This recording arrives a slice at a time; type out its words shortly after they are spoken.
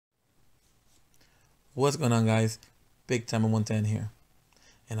What's going on, guys? Big Time 110 here,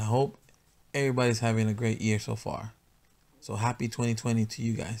 and I hope everybody's having a great year so far. So happy 2020 to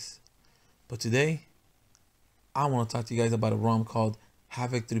you guys. But today I want to talk to you guys about a ROM called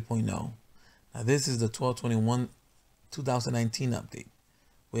Havoc 3.0. Now this is the 12/21/2019 update,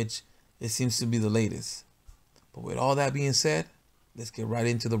 which it seems to be the latest. But with all that being said, let's get right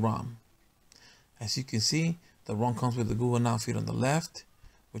into the ROM. As you can see, the ROM comes with the Google Now feed on the left,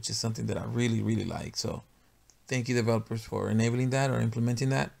 which is something that I really like. So thank you developers for enabling that or implementing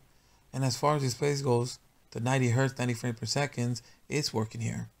that. And as far as displays goes, the 90 Hz, 90 frames per second is working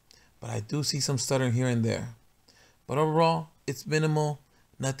here. But I do see some stuttering here and there. But overall, it's minimal,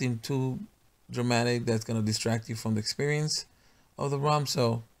 nothing too dramatic that's going to distract you from the experience of the ROM.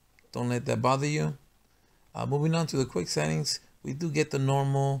 So don't let that bother you. Moving on to the quick settings, we do get the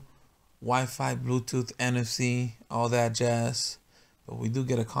normal Wi-Fi, Bluetooth, NFC, all that jazz. But we do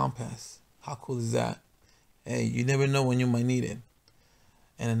get a compass. How cool is that? Hey, you never know when you might need it.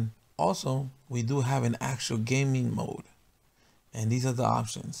 And also, we do have an actual gaming mode. And these are the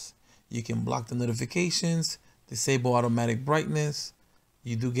options. You can block the notifications, disable automatic brightness.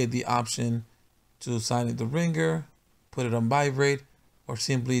 You do get the option to silence the ringer, put it on vibrate, or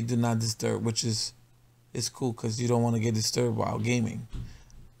simply do not disturb, which is cool because you don't want to get disturbed while gaming.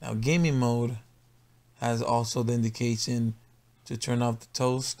 Now, gaming mode has also the indication to turn off the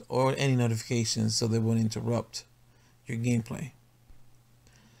toast or any notifications so they won't interrupt your gameplay.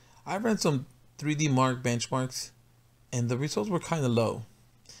 I ran some 3D Mark benchmarks and the results were kind of low,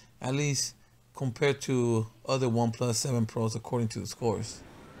 at least compared to other OnePlus 7 Pros according to the scores.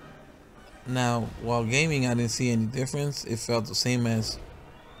 Now, while gaming, I didn't see any difference. It felt the same as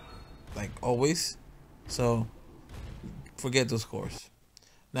like always, so forget those scores.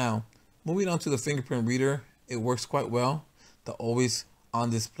 Now, moving on to the Fingerprint Reader, it works quite well. The always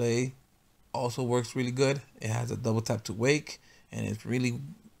on display also works really good. It has a double tap to wake and it's really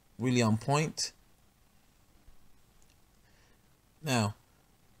on point. Now,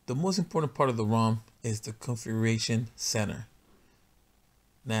 the most important part of the ROM is the configuration center.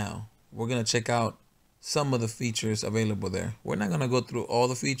 Now, we're going to check out some of the features available there. We're not going to go through all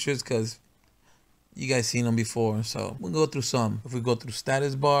the features because you guys seen them before, so we'll go through some. If we go through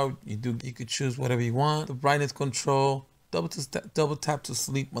status bar, you could choose whatever you want. The brightness control, double tap to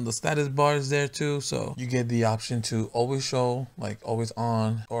sleep on the status bar is there too, so you get the option to always show, like always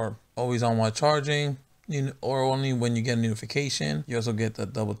on or always on while charging, or only when you get a notification. You also get the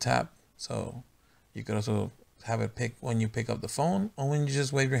double tap, so you could also have it pick when you pick up the phone or when you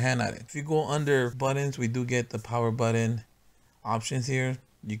just wave your hand at it. If you go under buttons, we do get the power button options here.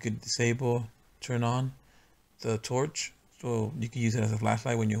 You could disable, turn on the torch, so you can use it as a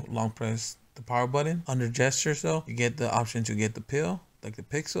flashlight when you long press the power button. Under gestures though, you get the option to get the pill, like the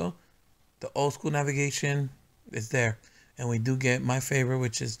pixel. The old school navigation is there, and we do get my favorite,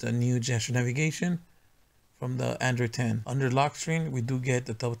 which is the new gesture navigation from the Android 10. Under lock screen, we do get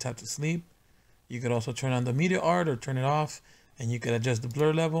the double tap to sleep. You could also turn on the media art or turn it off, and you could adjust the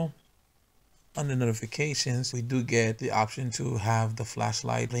blur level. Under notifications, we do get the option to have the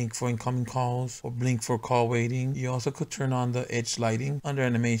flashlight blink for incoming calls or blink for call waiting. You also could turn on the edge lighting. Under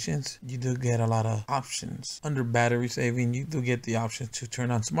animations, you do get a lot of options. Under battery saving, you do get the option to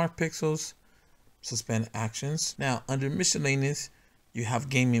turn on smart pixels, suspend actions. Now, under miscellaneous, you have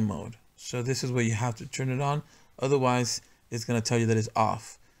gaming mode. So this is where you have to turn it on. Otherwise, it's going to tell you that it's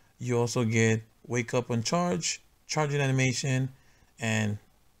off. You also get wake up on charge, charging animation, and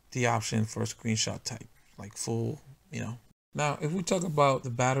the option for a screenshot type, like full, Now, if we talk about the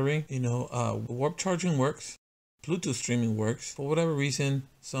battery, warp charging works, Bluetooth streaming works. For whatever reason,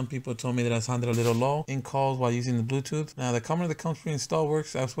 some people told me that I sounded a little low in calls while using the Bluetooth. Now, the camera that comes pre-installed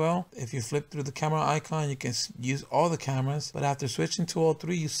works as well. If you flip through the camera icon, you can use all the cameras. But after switching to all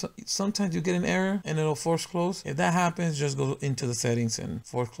three, sometimes you get an error and it'll force close. If that happens, just go into the settings and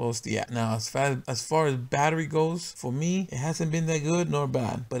force close the app. Now, as far as battery goes, for me, it hasn't been that good nor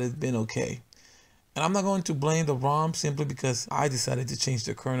bad, but it's been okay. And I'm not going to blame the ROM simply because I decided to change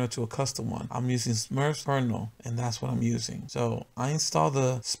the kernel to a custom one. I'm using Smurf's kernel, and that's what I'm using. So I installed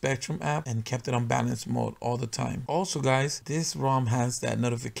the Spectrum app and kept it on balance mode all the time. Also, guys, this ROM has that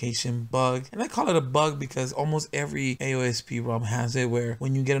notification bug. And I call it a bug because almost every AOSP ROM has it, where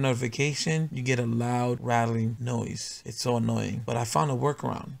when you get a notification, you get a loud rattling noise. It's so annoying. But I found a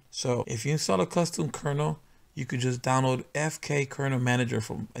workaround. So if you install a custom kernel, you could just download FK Kernel Manager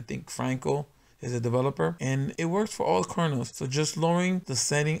from, I think, Franco. is a developer, and it works for all kernels. So just lowering the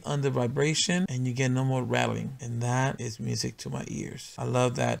setting under vibration and you get no more rattling, and that is music to my ears. I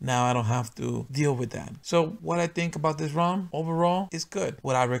love that. Now I don't have to deal with that. So what I think about this ROM overall is good.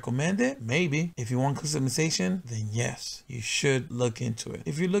 Would I recommend it? Maybe. If you want customization, then yes, you should look into it.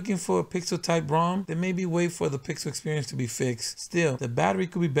 If you're looking for a pixel type ROM, then maybe wait for the pixel experience to be fixed. Still, the battery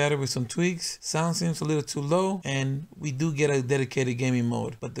could be better with some tweaks. Sound seems a little too low, and we do get a dedicated gaming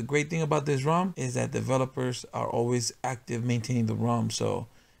mode. But the great thing about this ROM is that developers are always active maintaining the ROM. So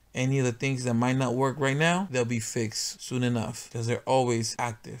any of the things that might not work right now, they'll be fixed soon enough because they're always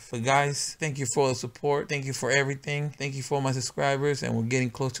active. But guys, thank you for the support. Thank you for everything. Thank you for my subscribers, and we're getting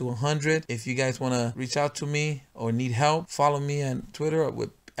close to 100. If you guys want to reach out to me or need help, follow me on Twitter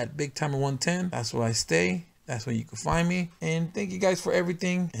at BigTimer110. That's where I stay. That's where you can find me. And thank you guys for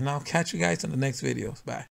everything, and I'll catch you guys on the next videos. Bye.